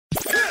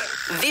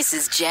This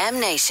is Jam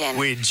Nation.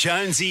 With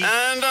Jonesy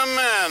and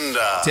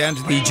Amanda. Down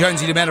to the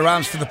Jonesy and Amanda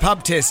Arms for the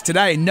pub test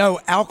today.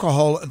 No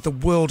alcohol at the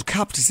World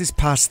Cup. Does this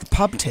pass the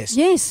pub test?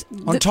 Yes.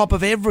 On top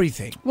of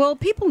everything. Well,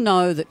 people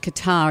know that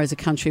Qatar is a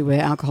country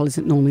where alcohol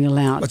isn't normally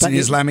allowed. It's an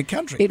Islamic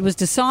country. It was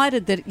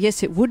decided that,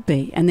 yes, it would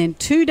be. And then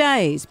 2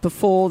 days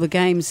before the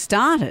games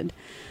started,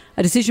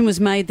 a decision was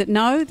made that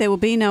no, there will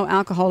be no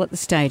alcohol at the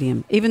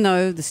stadium, even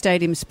though the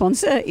stadium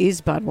sponsor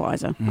is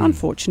Budweiser.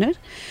 Unfortunate.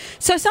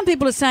 So some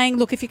people are saying,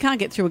 look, if you can't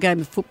get through a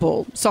game of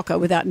football, soccer,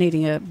 without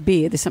needing a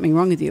beer, there's something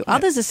wrong with you. Yeah.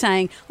 Others are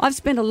saying, I've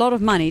spent a lot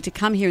of money to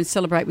come here and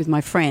celebrate with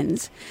my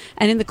friends.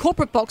 And in the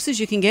corporate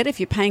boxes you can get if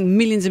you're paying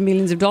millions and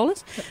millions of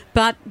dollars.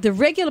 But the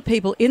regular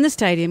people in the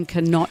stadium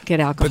cannot get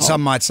alcohol. But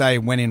some might say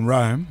when in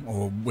Rome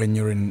or when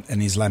you're in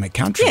an Islamic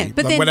country. Yeah,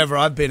 but like whenever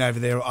I've been over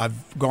there,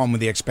 I've gone with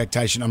the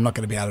expectation I'm not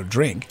going to be able to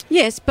drink.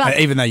 Yes, but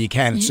even though you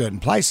can at certain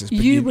places, but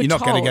you're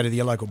not going to go to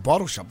your local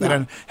bottle shop. They No.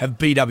 don't have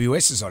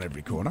BWSs on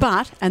every corner.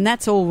 But, and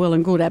that's all well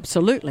and good,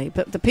 absolutely,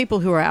 but the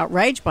people who are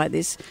outraged by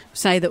this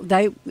say that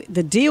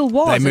the deal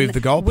was... They moved the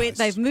goalposts.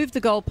 They've moved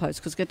the goalposts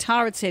because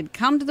Qatar had said,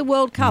 come to the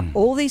World Cup,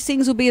 all these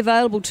things will be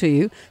available to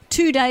you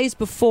 2 days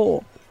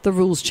before the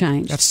rules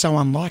changed. That's so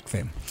unlike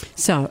them.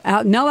 So,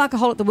 no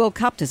alcohol at the World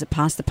Cup, does it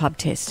pass the pub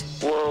test?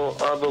 Well,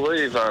 I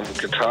believe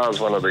Qatar is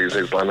one of these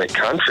Islamic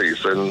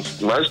countries, and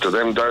most of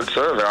them don't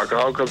serve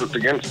alcohol because it's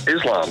against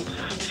Islam.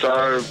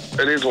 So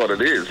it is what it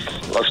is.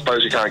 I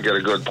suppose you can't get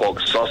a good pork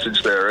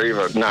sausage there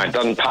either. No, it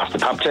doesn't pass the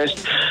pub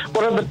test.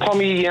 What are the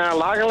Pommy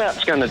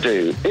Lagerlouts going to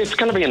do? It's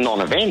going to be a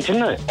non-event,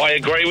 isn't it? I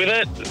agree with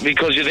it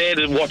because you're there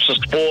to watch the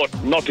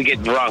sport, not to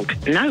get drunk.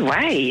 No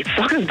way.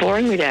 Soccer's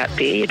boring without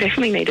beer. You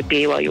definitely need a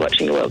beer while you're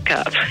watching the World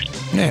Cup.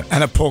 Yeah,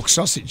 and a pork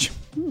sausage.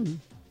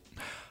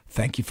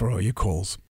 Thank you for all your calls.